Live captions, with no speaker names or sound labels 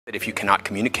If you cannot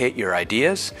communicate your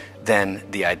ideas, then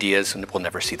the ideas will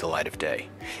never see the light of day.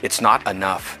 It's not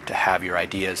enough to have your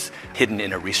ideas hidden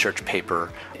in a research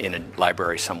paper in a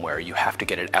library somewhere. You have to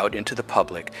get it out into the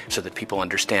public so that people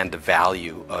understand the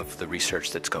value of the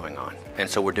research that's going on. And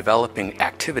so we're developing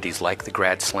activities like the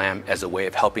Grad Slam as a way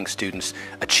of helping students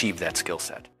achieve that skill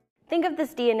set. Think of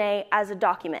this DNA as a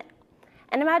document.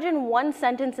 And imagine one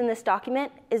sentence in this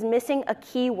document is missing a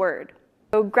key word.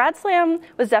 So Grad Slam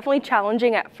was definitely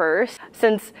challenging at first.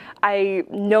 Since I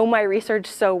know my research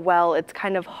so well, it's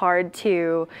kind of hard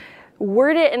to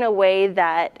word it in a way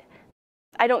that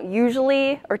I don't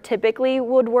usually or typically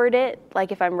would word it,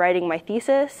 like if I'm writing my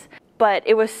thesis. But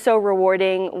it was so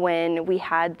rewarding when we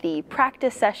had the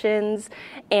practice sessions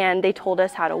and they told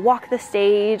us how to walk the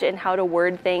stage and how to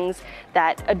word things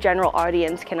that a general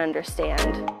audience can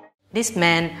understand. This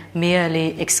man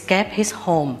merely escaped his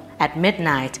home at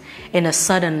midnight in a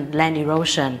sudden land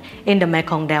erosion in the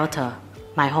Mekong Delta,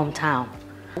 my hometown.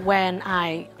 When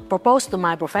I proposed to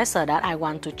my professor that I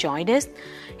want to join this,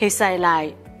 he said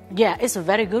like, yeah, it's a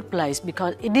very good place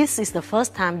because this is the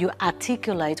first time you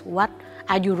articulate what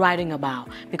are you writing about,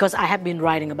 because I have been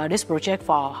writing about this project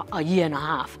for a year and a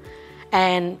half.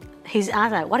 And he's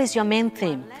asked like, what is your main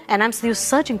theme? And I'm still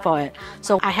searching for it.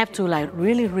 So I have to like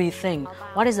really rethink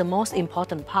what is the most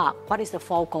important part, what is the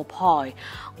focal point,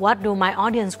 what do my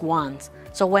audience want.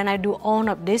 So when I do all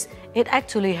of this, it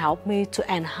actually helped me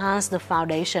to enhance the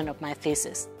foundation of my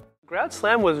thesis. Grad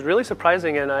Slam was really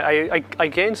surprising, and I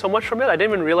gained so much from it I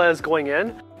didn't even realize going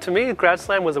in. To me, Grad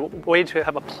Slam was a way to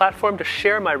have a platform to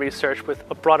share my research with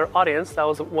a broader audience. That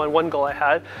was one goal I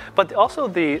had. But also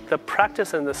the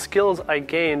practice and the skills I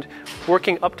gained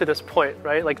working up to this point,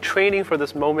 right? Like training for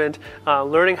this moment,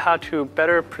 learning how to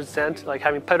better present, like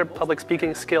having better public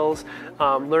speaking skills,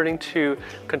 learning to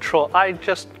control eye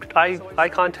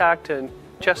contact and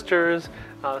gestures,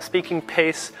 speaking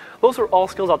pace. Those are all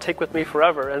skills I'll take with me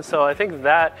forever. And so I think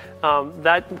that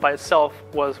by itself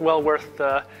was well worth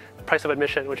the price of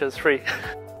admission, which is free.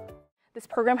 This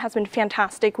program has been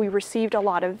fantastic. We received a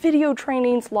lot of video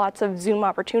trainings, lots of Zoom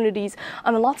opportunities,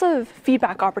 and lots of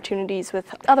feedback opportunities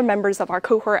with other members of our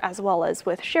cohort, as well as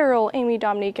with Cheryl, Amy,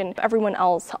 Dominique, and everyone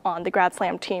else on the Grad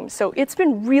Slam team. So it's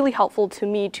been really helpful to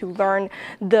me to learn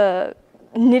the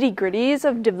nitty-gritties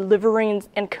of delivering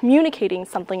and communicating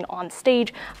something on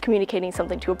stage, communicating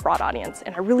something to a broad audience,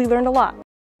 and I really learned a lot.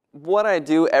 What I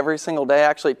do every single day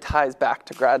actually ties back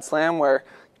to Grad Slam, where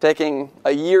taking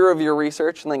a year of your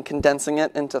research and then condensing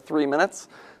it into 3 minutes.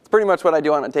 It's pretty much what I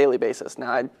do on a daily basis.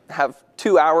 Now I have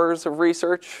 2 hours of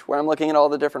research where I'm looking at all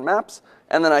the different maps,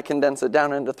 and then I condense it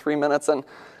down into 3 minutes, and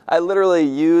I literally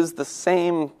use the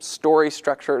same story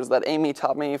structures that Amy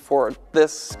taught me for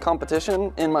this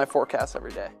competition in my forecast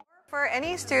every day. For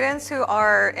any students who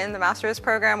are in the master's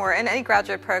program or in any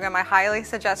graduate program, I highly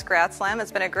suggest Grad Slam.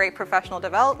 It's been a great professional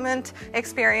development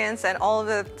experience, and all of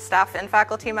the staff and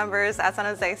faculty members at San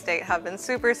Jose State have been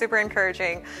super, super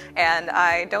encouraging, and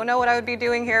I don't know what I would be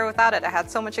doing here without it. I had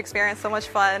so much experience, so much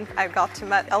fun. I got to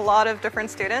meet a lot of different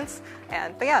students,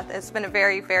 but yeah, it's been a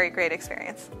very, very great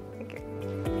experience.